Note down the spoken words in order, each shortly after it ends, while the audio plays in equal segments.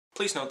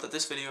Please note that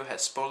this video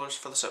has spoilers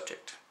for the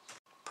subject.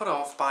 Put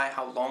off by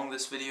how long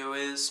this video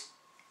is?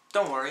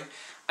 Don't worry,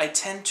 I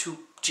tend to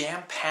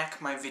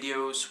jam-pack my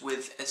videos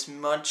with as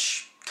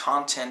much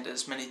content,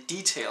 as many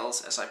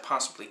details as I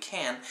possibly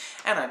can,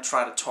 and I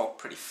try to talk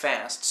pretty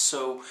fast,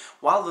 so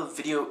while the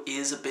video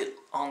is a bit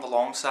on the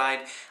long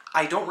side,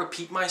 I don't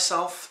repeat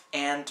myself,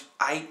 and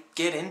I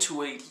get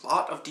into a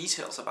lot of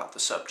details about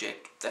the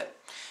subject that,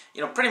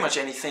 pretty much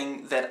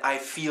anything that I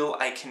feel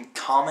I can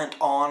comment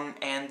on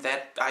and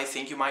that I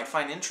think you might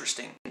find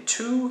interesting.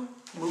 2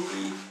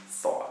 movie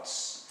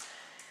thoughts.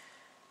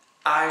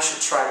 I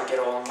should try to get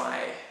all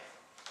my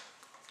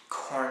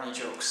corny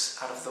jokes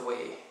out of the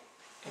way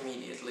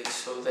immediately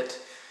so that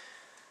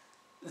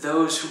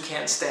those who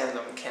can't stand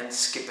them can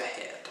skip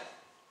ahead.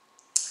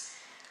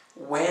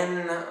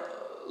 When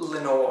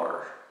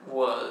Lenore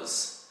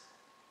was,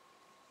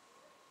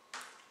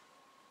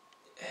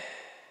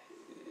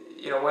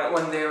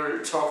 when they were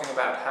talking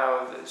about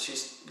how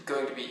she's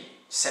going to be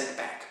sent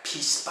back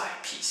piece by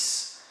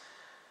piece,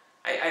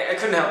 I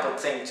couldn't help but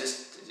think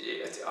that's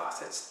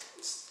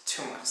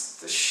too much.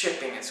 The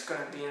shipping is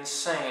going to be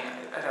insane.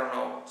 I don't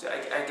know.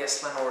 I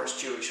guess Lenore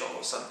is Jewish all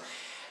of a sudden.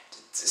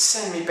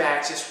 Send me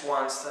back just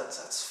once,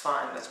 that's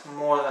fine. That's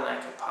more than I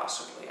could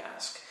possibly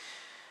ask.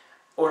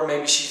 Or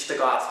maybe she's the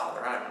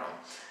godfather, I don't know.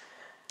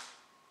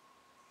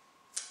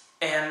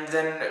 And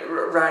then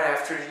right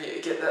after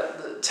you get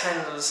the tiny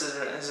little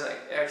scissor, and it's like,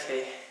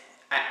 okay,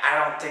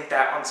 I don't think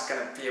that one's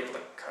gonna be able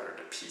to cut her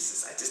to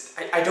pieces.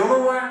 I don't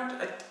know where,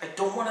 I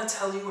don't want to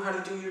tell you how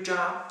to do your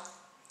job.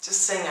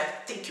 Just saying, I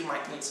think you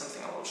might need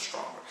something a little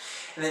stronger.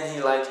 And then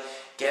he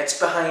gets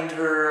behind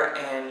her,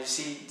 and you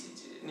see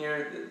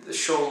near the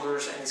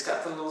shoulders, and he's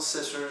got the little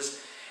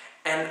scissors,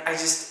 and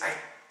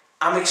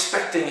I'm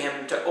expecting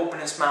him to open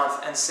his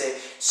mouth and say,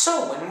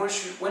 "So when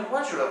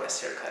was your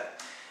last haircut?"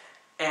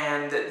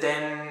 And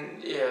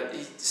then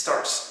he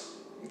starts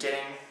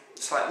getting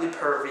slightly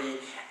pervy,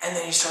 and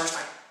then he starts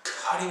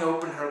cutting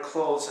open her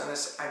clothes, and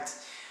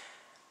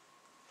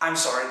I'm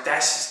sorry,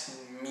 that's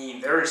just mean.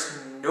 There is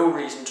no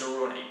reason to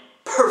ruin a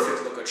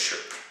perfectly good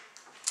shirt.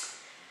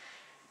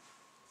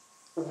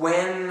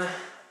 When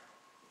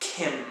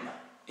Kim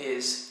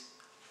is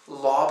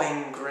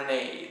lobbing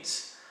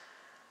grenades,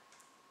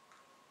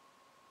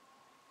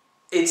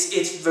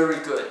 it's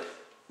very good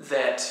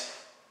that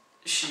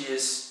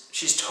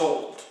she's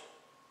told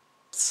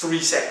 3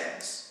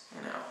 seconds,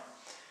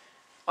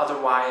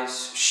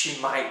 Otherwise,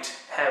 she might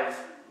have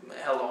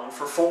held on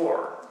for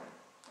 4.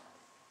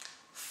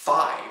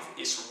 5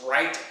 is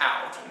right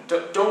out.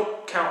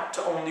 Don't count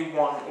to only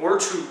 1 or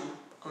 2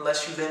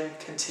 unless you then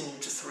continue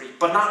to 3,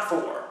 but not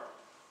 4.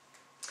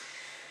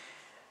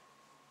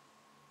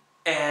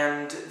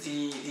 And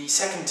the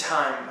second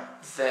time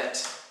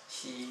that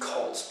he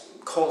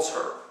calls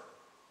her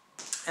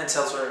and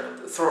tells her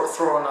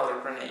throw another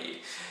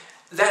grenade,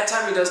 that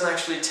time he doesn't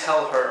actually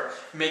tell her,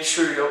 make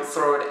sure you don't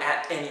throw it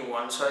at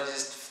anyone. So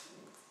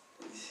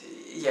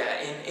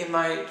in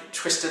my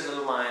twisted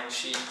little mind,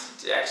 she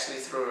actually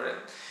threw it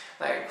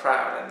at a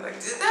crowd and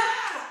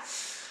ah!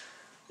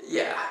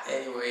 Yeah,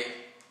 anyway.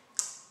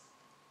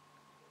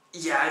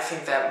 Yeah, I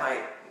think that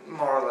might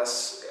more or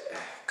less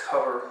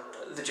cover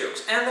the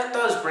jokes. And that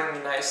does bring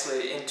me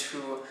nicely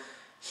into,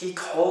 he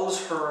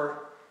calls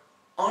her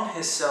on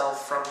his cell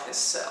from his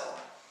cell.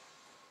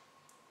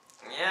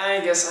 Yeah, I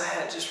guess I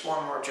had just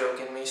one more joke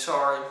in me,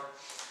 sorry.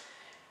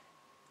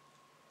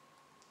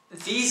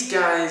 These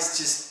guys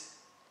just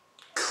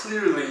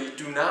clearly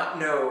do not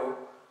know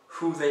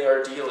who they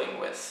are dealing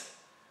with.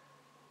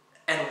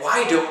 And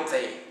why don't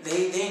they?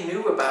 They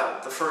knew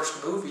about the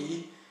first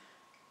movie.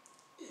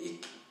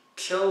 He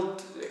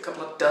killed a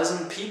couple of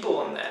dozen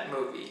people in that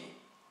movie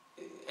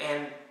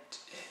and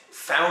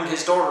found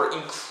his daughter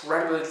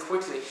incredibly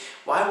quickly.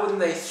 Why wouldn't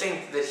they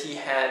think that he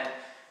had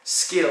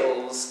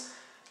skills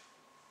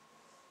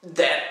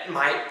that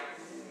might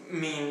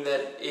mean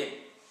that it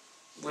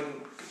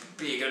wouldn't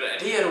be a good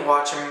idea to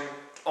watch him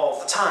all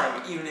the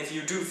time, even if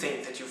you do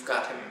think that you've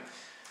got him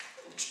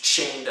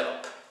chained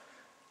up?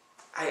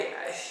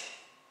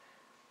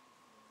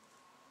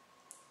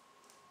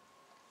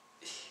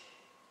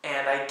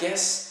 And I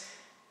guess,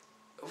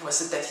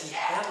 was it that he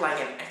had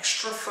an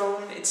extra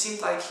phone? It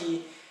seemed like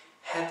he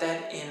had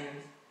that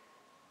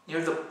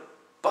near the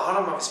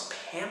bottom of his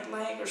pant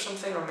leg or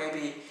something, or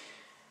maybe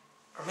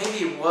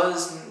it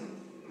was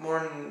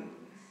more.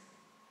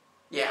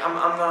 Yeah,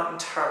 I'm not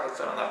entirely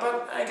clear on that,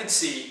 but I could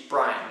see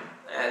Bryan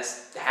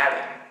as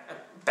having a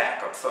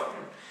backup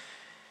phone.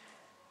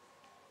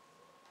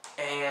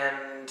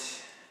 And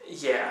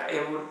yeah,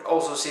 it would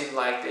also seem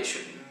like they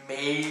should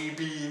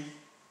maybe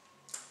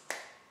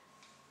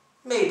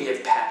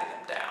have patted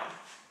him down.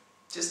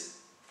 Just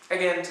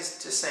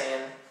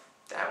saying,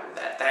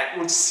 that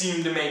would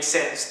seem to make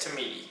sense to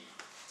me.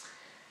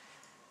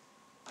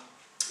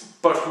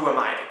 But who am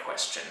I to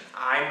question?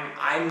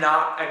 I'm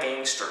not a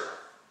gangster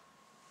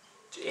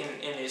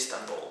in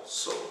Istanbul,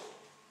 so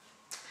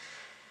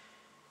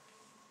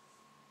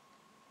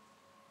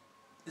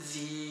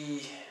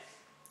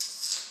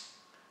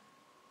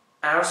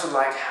I also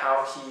like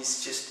how he's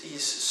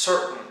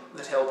certain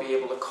that he'll be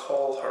able to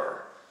call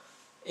her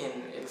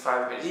in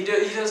 5 minutes. He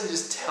doesn't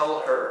just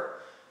tell her,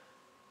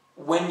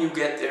 when you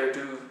get there,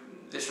 do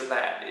this or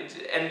that.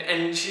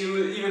 And she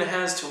even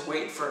has to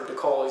wait for him to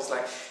call. He's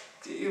like,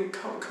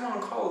 come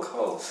on,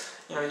 call.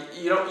 You know,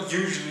 you don't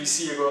usually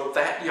see a girl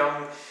that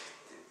young,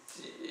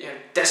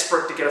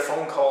 desperate to get a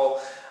phone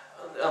call,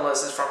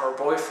 unless it's from her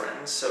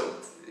boyfriend. So,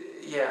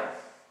 yeah.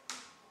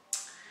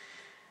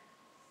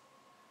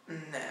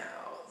 Now,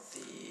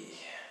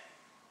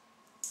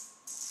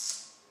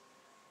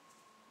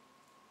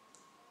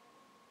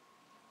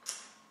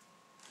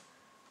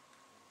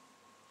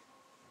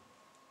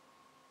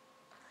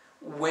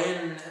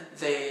 when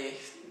they,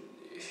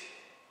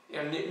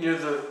 near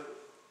the,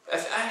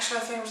 actually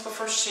I think it was the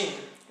first scene,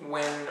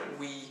 when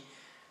we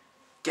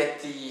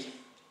get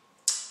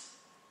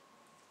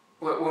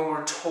when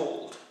we're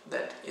told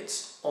that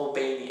it's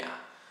Albania.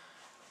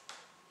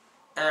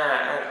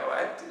 I know,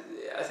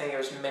 I think it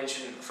was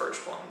mentioned in the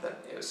first one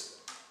that it was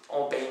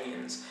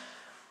Albanians.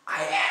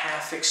 I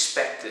half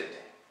expected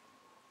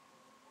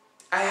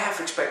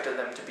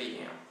them to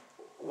be,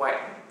 white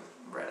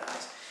and red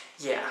eyes.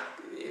 Yeah,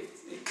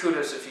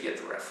 kudos if you get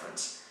the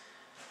reference.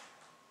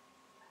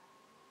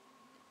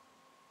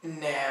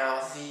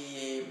 Now,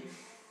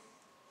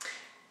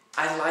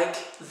 I like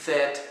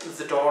that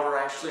the daughter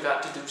actually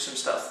got to do some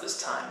stuff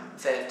this time,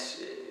 that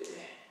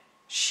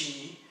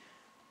she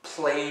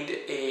played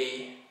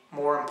a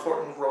more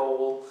important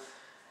role,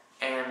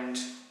 and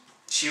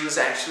she was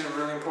actually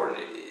really important.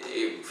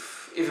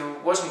 If it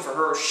wasn't for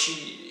her,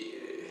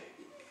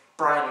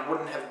 Bryan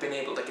wouldn't have been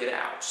able to get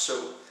out,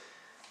 so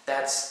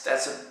that's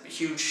a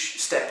huge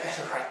step in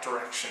the right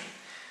direction.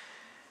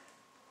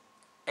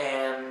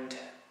 And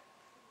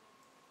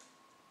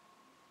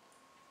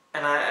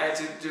I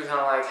do kind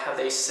of like how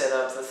they set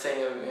up the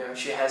thing of,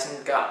 she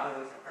hasn't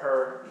gotten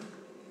her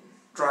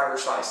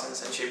driver's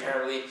license, and she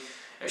apparently,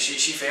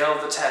 she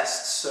failed the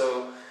test,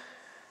 so,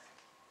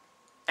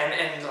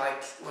 and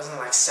like, wasn't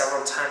like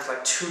several times,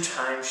 like 2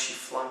 times she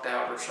flunked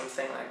out or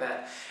something like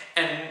that,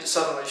 and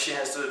suddenly she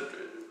has to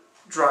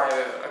drive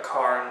a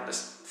car in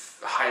this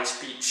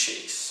high-speed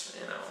chase,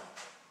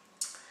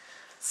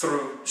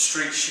 through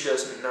streets she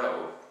doesn't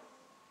know.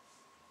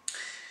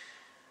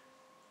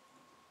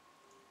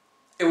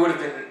 It would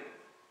have been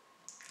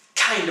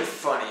kind of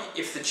funny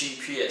if the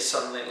GPS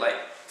suddenly,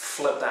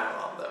 flipped out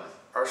on them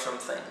or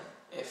something.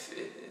 If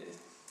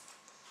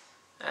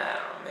I don't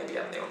know, maybe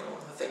I'm the only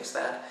one who thinks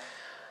that.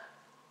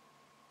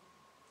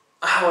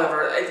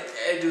 However,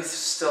 I do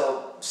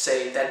still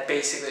say that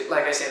basically,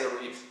 like I say in the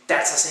review,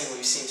 that's a scene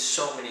we've seen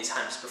so many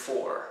times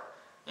before.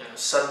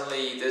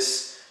 Suddenly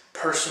this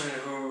person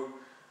who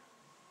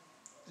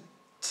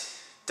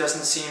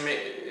doesn't seem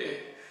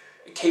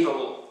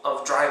capable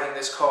of driving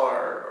this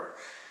car, or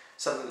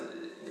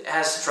something,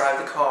 has to drive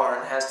the car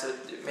and has to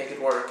make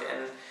it work,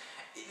 and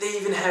they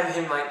even have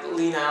him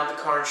lean out of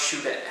the car and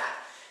shoot at it.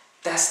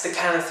 That's the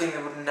kind of thing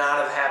that would not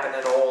have happened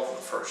at all in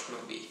the first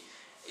movie.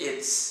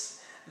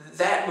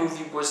 That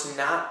movie was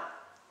not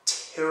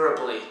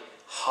terribly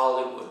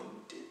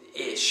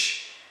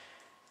Hollywood-ish.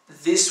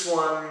 This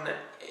one,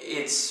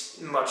 it's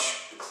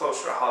much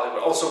closer to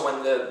Hollywood. Also,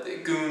 when the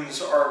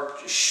goons are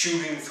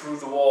shooting through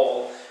the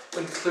wall,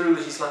 when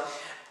clearly he's like,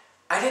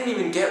 I didn't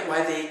even get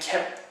why they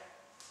kept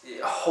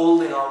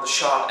holding on the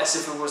shot as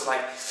if it was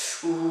like,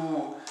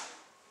 ooh,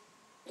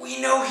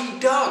 we know he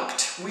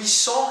ducked. We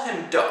saw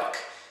him duck.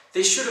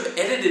 They should have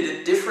edited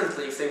it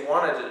differently if they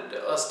wanted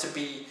us to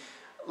be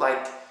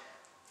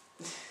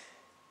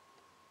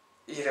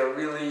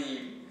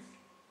really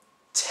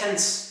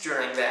tense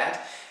during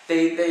that.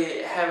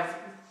 They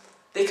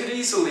could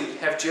easily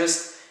have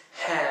just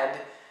had,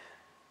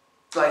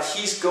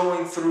 he's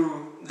going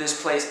through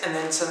this place, and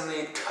then suddenly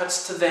it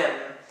cuts to them,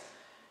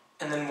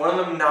 and then one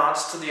of them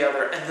nods to the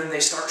other, and then they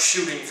start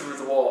shooting through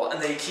the wall,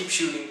 and they keep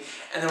shooting,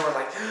 and then we're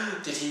like,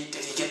 did he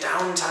get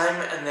down in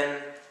time? And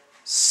then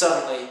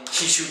suddenly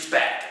he shoots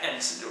back,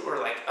 and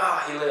we're like,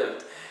 he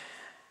lived.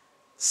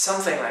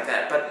 Something like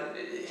that, but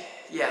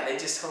yeah, they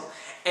just don't.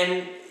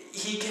 And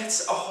he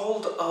gets a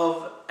hold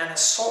of an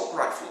assault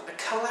rifle, a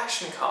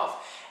Kalashnikov,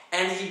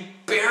 and he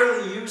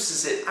barely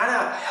uses it.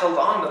 I held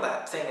on to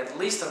that thing at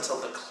least until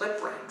the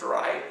clip ran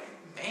dry.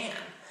 Man.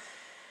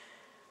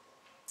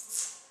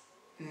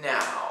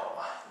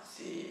 Now,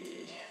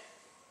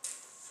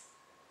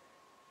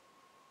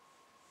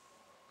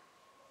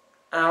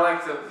 I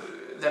like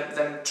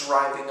them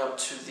driving up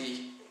to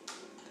the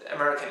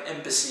American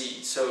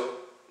embassy so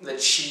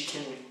that she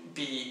can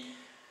be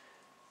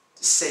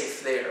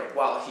safe there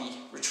while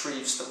he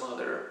retrieves the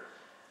mother.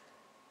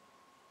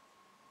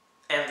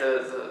 And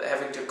the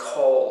having to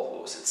call,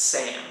 what was it,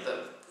 Sam,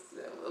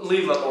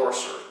 Leland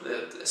Orser,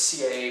 the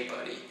CIA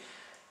buddy.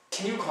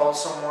 Can you call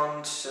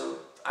someone so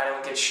I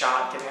don't get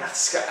shot getting out of the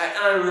sky? And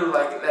I really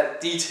like that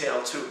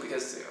detail too,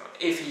 because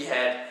if he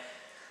had,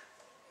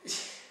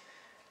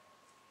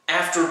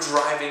 after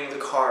driving the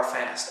car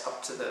fast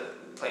up to the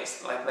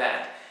place like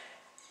that,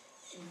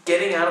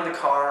 getting out of the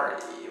car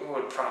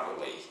would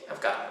probably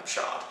have gotten him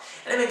shot.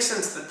 And it makes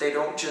sense that they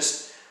don't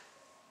just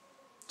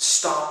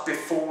stop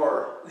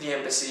before the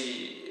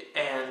embassy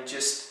and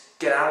just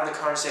get out of the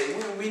car and say,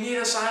 we need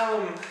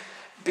asylum,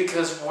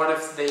 because what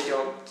if they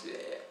don't,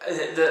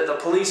 the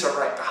police are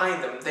right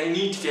behind them. They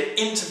need to get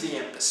into the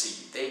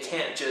embassy. They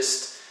can't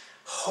just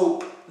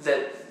hope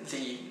that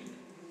the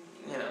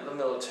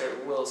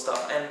military will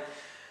stop. And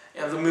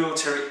the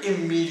military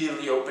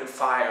immediately opened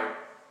fire,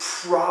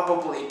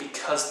 probably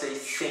because they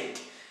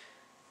think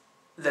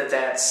that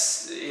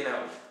that's,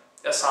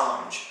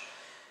 Assange.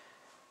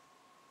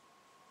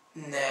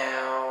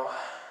 Now,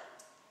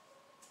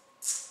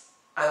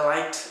 I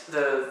liked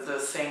the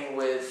thing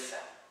with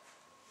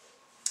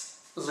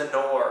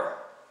Lenore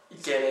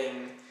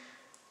getting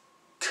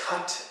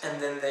cut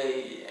and then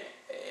they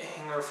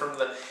hang her from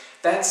the...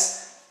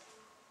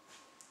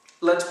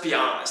 Let's be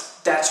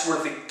honest, that's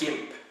where the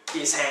gimp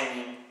is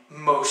hanging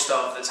most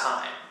of the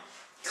time,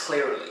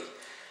 clearly.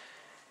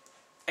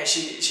 And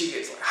she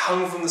gets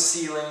hung from the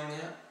ceiling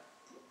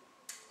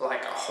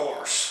like a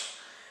horse,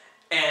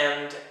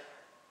 and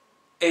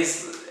he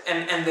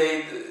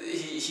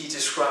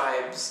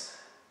describes,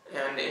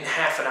 and in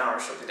half an hour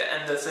she'll be dead.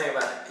 And the thing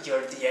about it, you're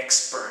the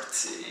expert,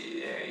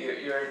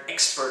 you're an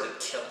expert at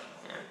killing.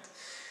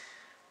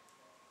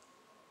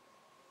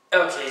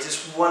 Okay,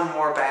 just one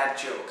more bad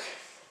joke.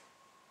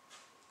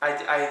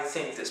 I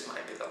think this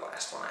might be the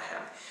last one I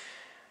have.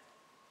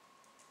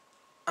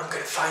 I'm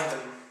gonna find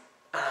them,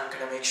 and I'm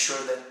gonna make sure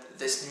that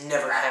this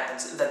never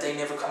happens, that they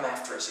never come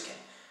after us again.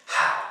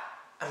 How?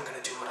 I'm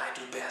gonna do what I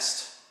do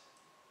best.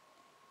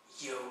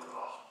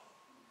 Yodel.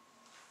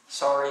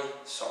 Sorry.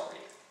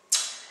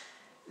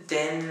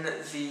 Then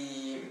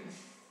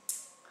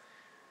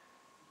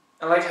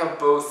I like how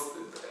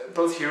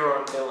both hero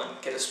and villain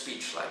get a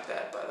speech like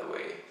that, by the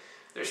way.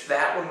 There's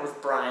that one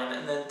with Bryan,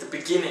 and then at the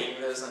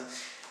beginning there's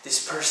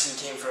this person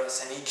came for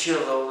us and he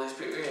killed all these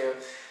people.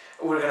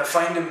 We're gonna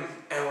find him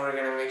and we're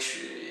gonna make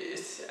sure.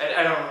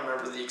 I don't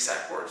remember the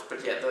exact words,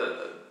 but yeah,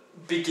 the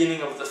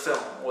beginning of the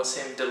film was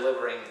him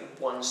delivering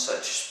one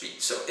such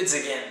speech. So it's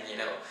again,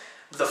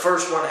 the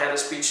first one had a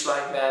speech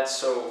like that,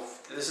 so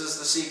this is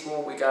the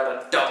sequel, we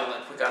gotta double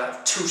it. We gotta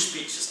have 2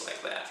 speeches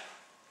like that.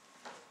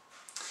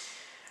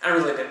 I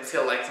really didn't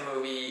feel like the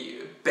movie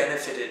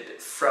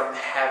benefited from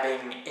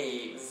having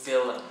a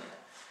villain.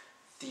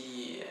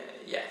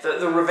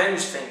 The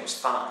revenge thing was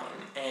fine,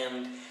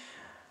 and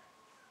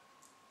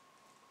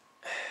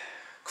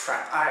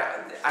crap,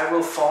 I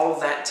will follow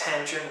that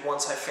tangent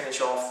once I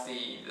finish off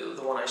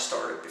the one I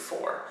started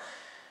before.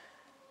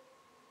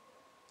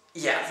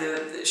 Yeah,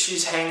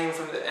 she's hanging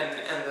from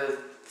and the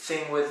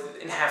thing with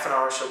in half an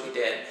hour she'll be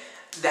dead.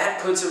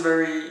 That puts a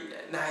very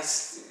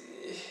nice.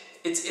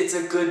 It's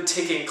a good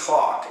ticking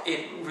clock.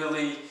 It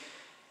really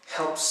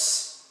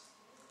helps.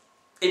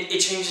 It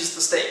changes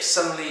the stakes.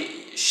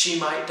 Suddenly she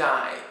might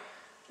die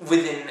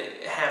within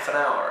half an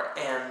hour,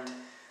 and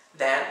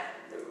that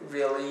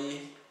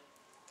really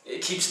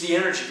it keeps the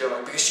energy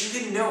going, because you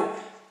didn't know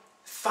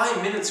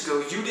 5 minutes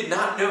ago. You did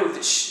not know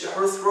that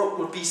her throat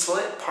would be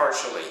slit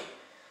partially.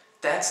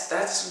 That's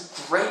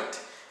a great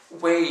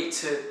way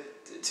to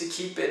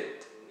keep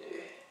it.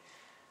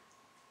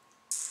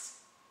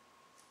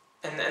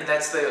 And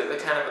that's the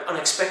kind of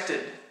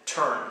unexpected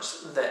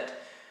turns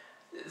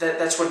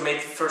that's what made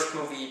the first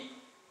movie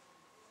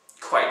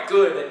quite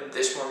good, and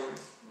this one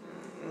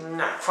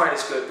not quite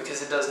as good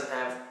because it doesn't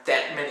have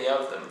that many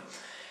of them.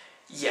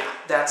 Yeah,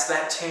 that's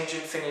that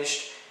tangent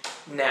finished.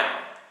 Now,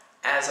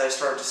 as I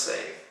started to say,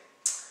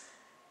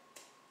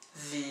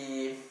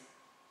 the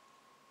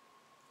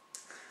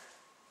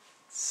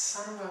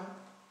son of a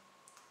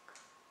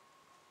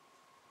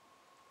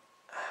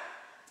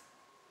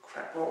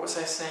crap, what was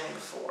I saying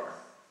before?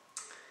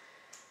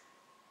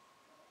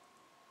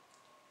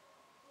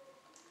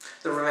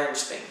 The revenge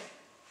thing.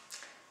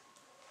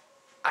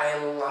 I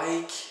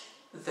like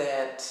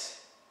that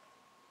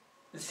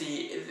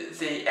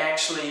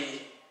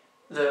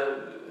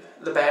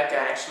the bad guy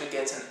actually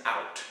gets an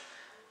out.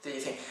 The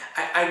thing.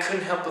 I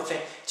couldn't help but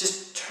think,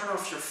 just turn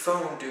off your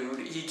phone, dude.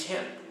 He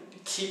can't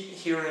keep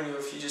hearing you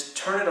if you just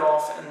turn it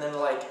off, and then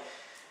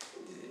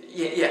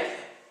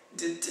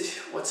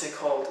what's it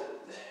called?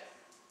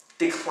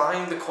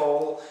 Decline the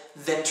call,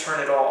 then turn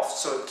it off,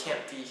 so he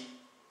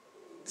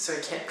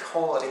can't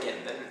call it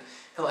again. Then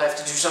he'll have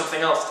to do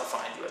something else to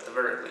find you at the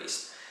very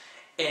least.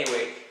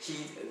 Anyway, he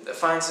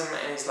finds him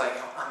and he's like,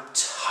 I'm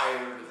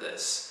tired of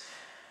this.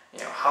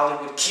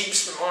 Hollywood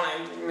keeps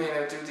wanting me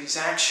to do these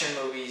action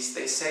movies.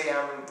 They say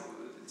I'm,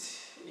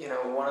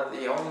 one of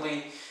the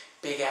only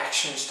big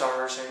action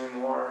stars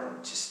anymore.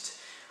 And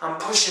I'm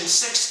pushing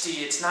 60.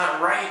 It's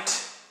not right.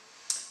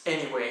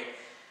 Anyway,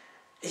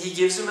 he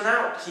gives him an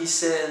out. He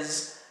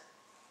says,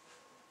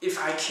 if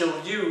I kill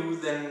you,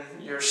 then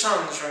your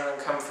sons are going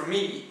to come for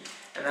me.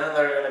 And then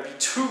there are going to be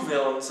 2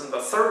 villains in the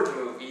 3rd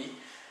movie.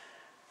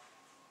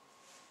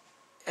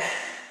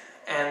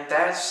 And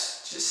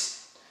that's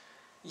just,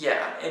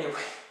 yeah,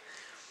 anyway.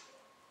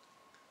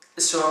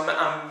 So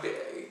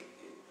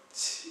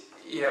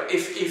you know,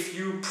 if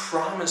you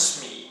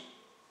promise me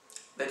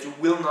that you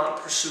will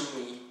not pursue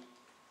me,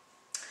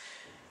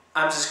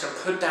 I'm just gonna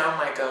put down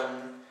my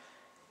gun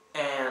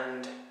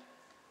and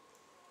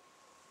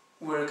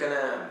we're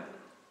gonna,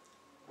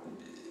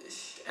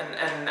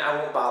 and I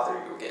won't bother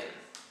you again.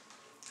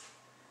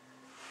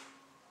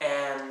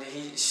 And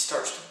he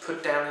starts to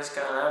put down his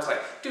gun. I was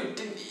like, dude,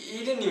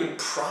 he didn't even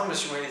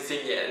promise you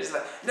anything yet. He's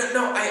like,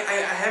 no, I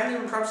haven't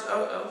even promised.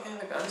 Oh, okay,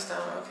 the gun's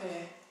down,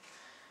 okay.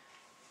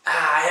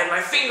 I had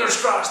my fingers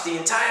crossed the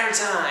entire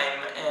time.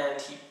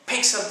 And he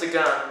picks up the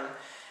gun.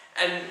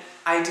 And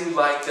I do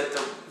like that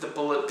the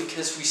bullet,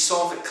 because we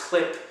saw the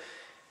clip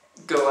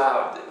go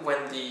out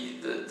when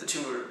the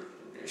two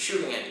were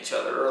shooting at each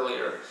other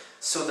earlier.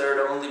 So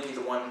there'd only be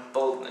the one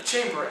bullet in the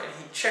chamber, and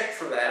he checked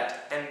for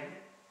that, and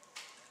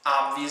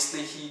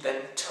obviously he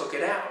then took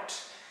it out,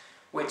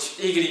 which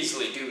he could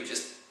easily do,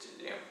 just,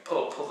 you know,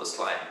 pull the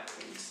slide,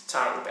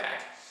 tie on the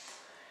back,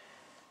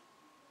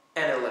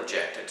 and it'll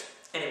eject it.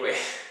 Anyway,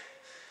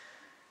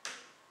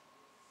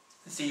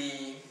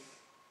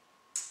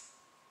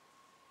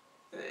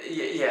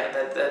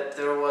 that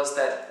there was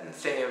that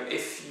thing of,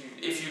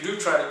 if you do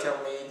try to kill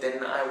me,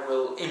 then I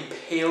will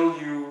impale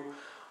you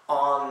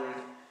on,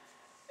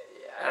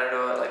 I don't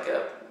know, like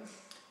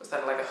was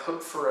that like a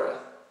hook for a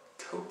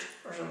coat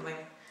or something?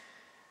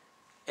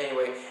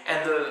 Anyway,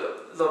 and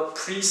the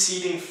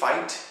preceding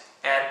fight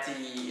at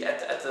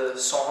the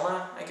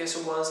sauna, I guess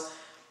it was,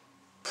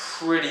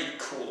 pretty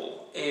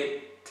cool.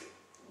 It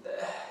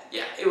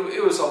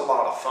was a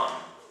lot of fun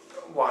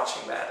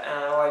watching that,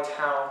 and I like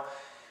how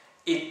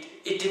it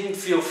didn't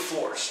feel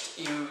forced.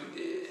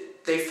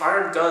 They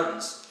fired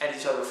guns at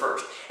each other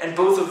first, and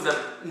both of them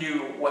knew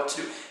what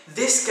to do.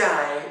 This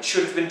guy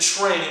should have been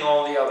training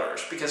all the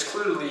others, because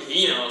clearly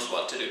he knows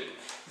what to do.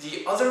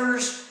 The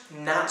others,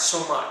 not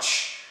so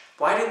much.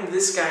 Why didn't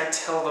this guy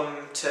tell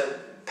them to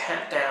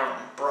pat down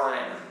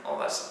Bryan and all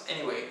that stuff?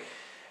 Anyway,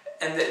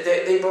 and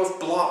they both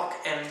block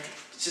and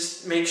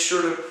just make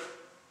sure to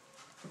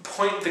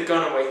point the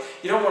gun away.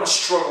 You don't want to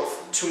struggle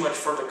too much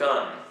for the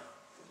gun.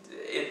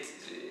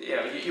 You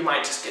know, you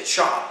might just get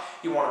shot.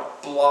 You want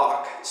to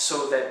block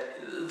so that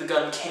the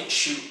gun can't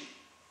shoot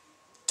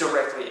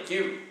directly at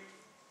you.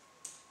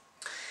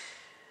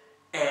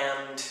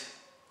 And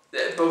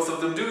both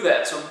of them do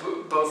that. So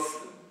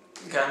both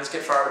guns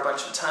get fired a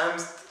bunch of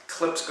times,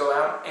 clips go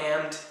out,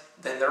 and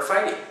then they're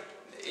fighting.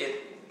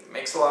 It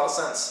makes a lot of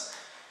sense.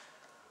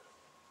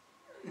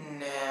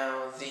 Now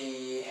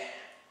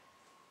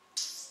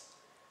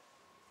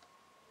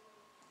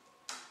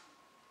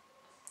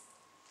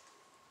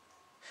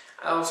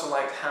I also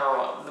liked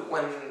how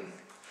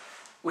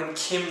when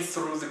Kim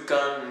threw the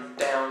gun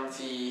down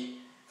the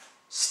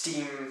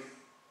steam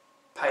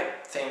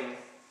pipe thing,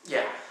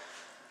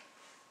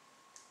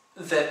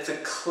 that the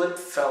clip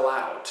fell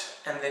out,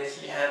 and then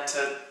he had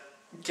to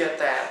get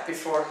that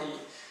before he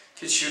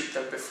could shoot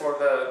them, before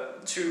the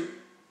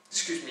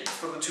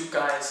two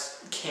guys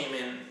came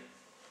in.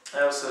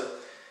 That was a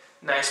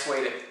nice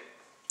way to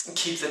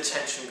keep the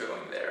tension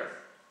going there.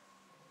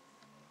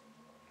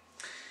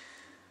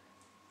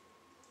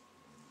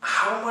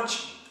 How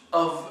much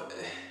of,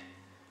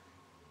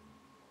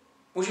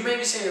 would you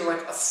maybe say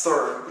like a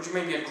third, would you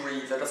maybe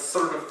agree that a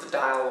third of the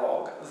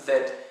dialogue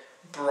that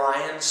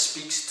Bryan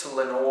speaks to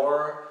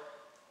Lenore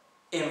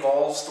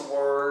involves the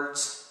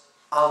words,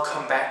 "I'll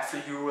come back for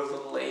you a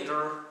little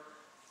later"?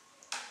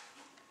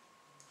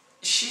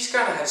 She's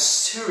got to have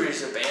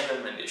serious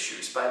abandonment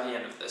issues by the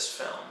end of this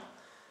film.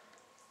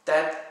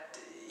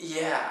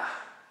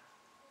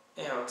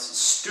 You know, it's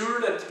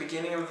stirred at the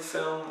beginning of the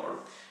film, or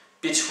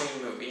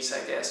between movies,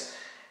 I guess.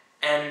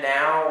 And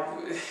now,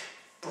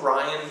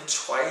 Bryan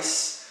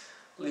twice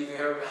leaving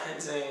her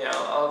behind saying,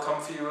 I'll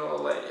come for you a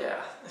little late.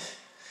 Yeah.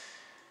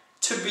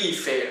 To be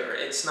fair,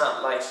 it's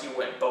not like he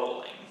went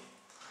bowling.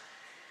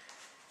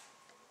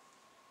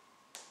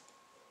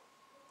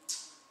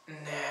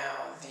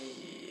 Now,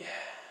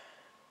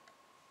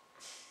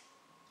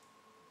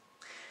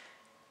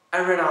 I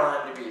read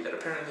on IMDb that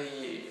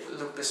apparently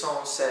Luc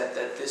Besson said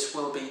that this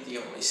will be the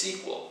only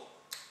sequel.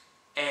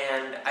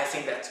 And I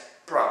think that's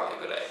probably a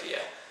good idea.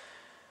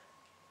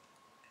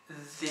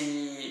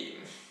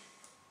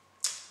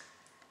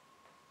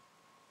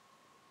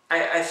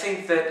 I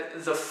think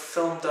that the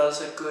film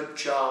does a good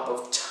job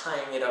of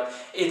tying it up.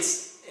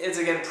 It's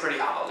again pretty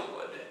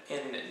Hollywood,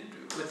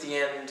 with the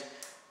end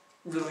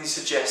really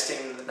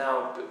suggesting that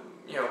now,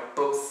 you know,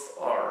 both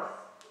are,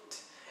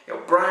 you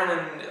know, Bryan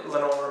and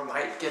Lenore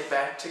might get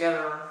back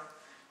together.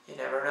 You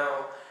never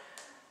know.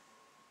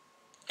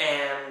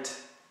 And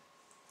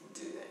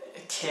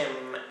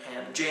Kim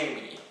and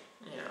Jamie,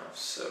 you know,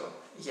 so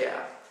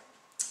yeah.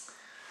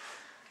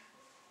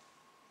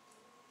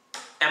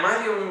 Am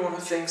I the only one who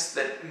thinks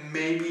that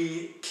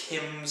maybe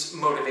Kim's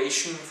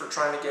motivation for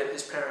trying to get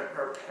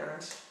her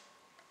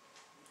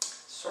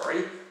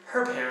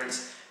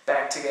parents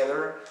back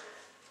together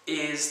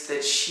is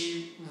that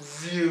she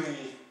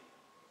really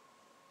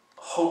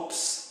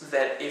hopes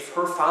that if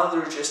her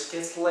father just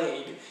gets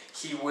laid,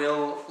 he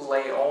will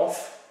lay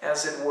off,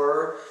 as it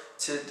were,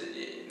 to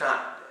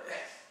not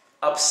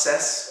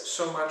obsess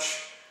so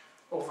much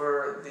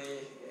over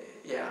the,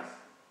 yeah.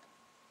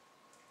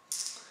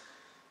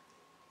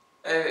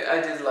 I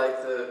did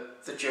like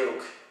the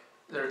joke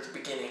there at the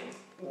beginning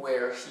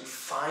where he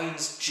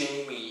finds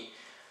Jamie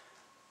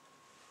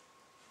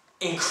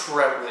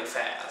incredibly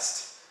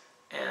fast,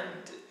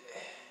 and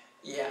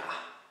yeah.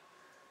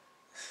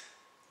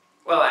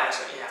 Well,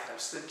 actually, yeah, that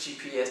was the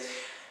GPS.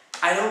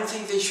 I don't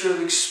think they should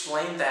have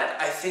explained that.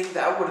 I think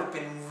that would have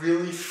been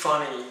really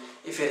funny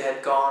if it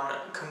had gone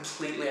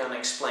completely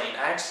unexplained.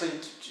 I actually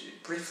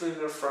briefly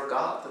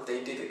forgot that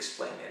they did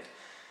explain it.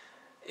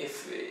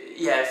 If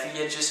he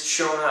had just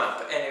shown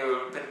up and it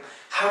would have been,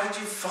 how did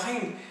you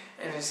find?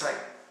 And it's like,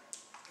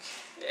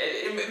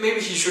 maybe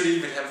he should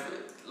even have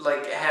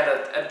like had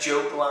a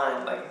joke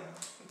line, like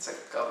it's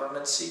a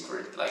government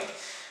secret. Like,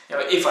 you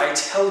know, if I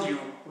tell you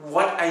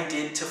what I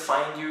did to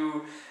find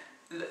you,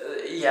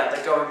 yeah,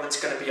 the government's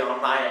gonna be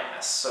on my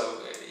ass. So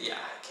yeah,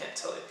 I can't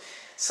tell you,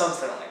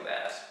 something like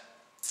that.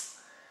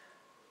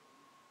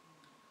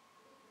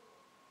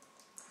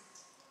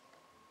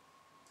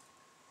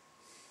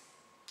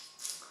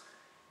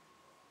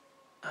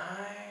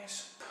 I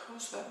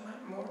suppose that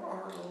might more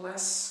or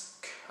less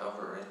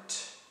cover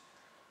it.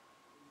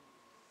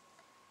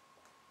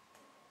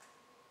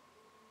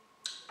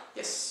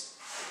 Yes.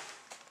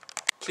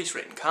 Please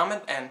rate and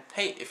comment, and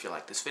hey, if you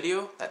like this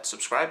video, that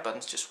subscribe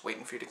button's just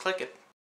waiting for you to click it.